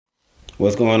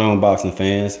What's going on, boxing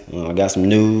fans? I got some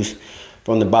news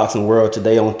from the boxing world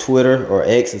today on Twitter, or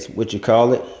X is what you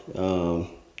call it.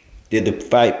 Did the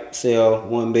fight sell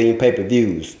 1 billion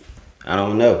pay-per-views? I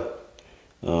don't know.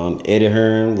 Eddie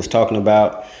Hearn was talking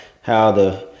about how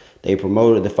they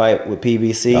promoted the fight with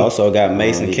PBC. Also got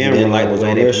Mason Cameron was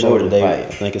on their show today. I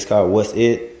think it's called What's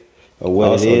It? Or what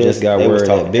also, it is. Just got word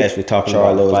that actually talking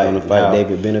Charlo is going to fight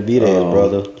David Benavidez,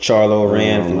 brother. Charlo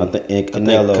ran from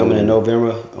Canelo coming in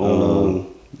November on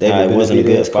David. It wasn't a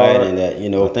good fight, and that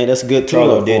I think that's a good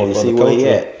Charlo did to see where he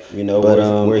at.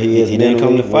 But where he is, he didn't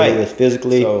come to fight. He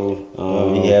physically,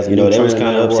 so he has. They was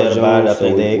kind of upset about it. I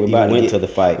think they went to the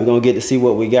fight. We're gonna get to see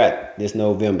what we got this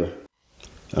November.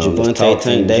 Javante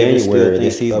Tank Davis still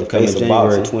thinks he's the face of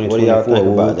boxing. What do y'all think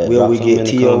about that? Will we get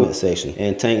T.O. section?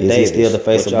 And Tank Davis still the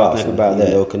face of boxing? Think about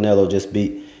that. Canelo just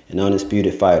beat an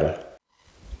undisputed fighter.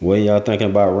 What are y'all thinking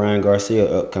about Ryan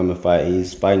Garcia upcoming fight?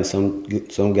 He's fighting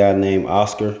some guy named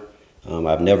Oscar.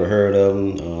 I've never heard of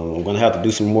him. I'm gonna have to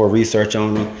do some more research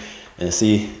on him and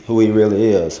see who he really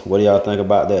is. What do y'all think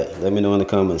about that? Let me know in the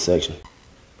comment section.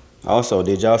 Also,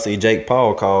 did y'all see Jake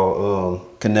Paul call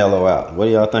Canelo out? What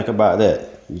do y'all think about that?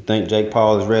 You think Jake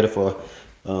Paul is ready for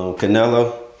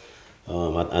Canelo?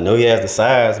 I know he has the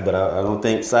size, but I don't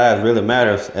think size really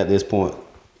matters at this point.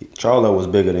 Charlo was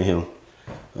bigger than him.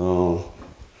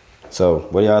 So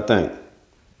what do y'all think?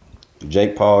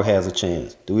 Jake Paul has a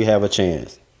chance. Do we have a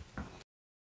chance?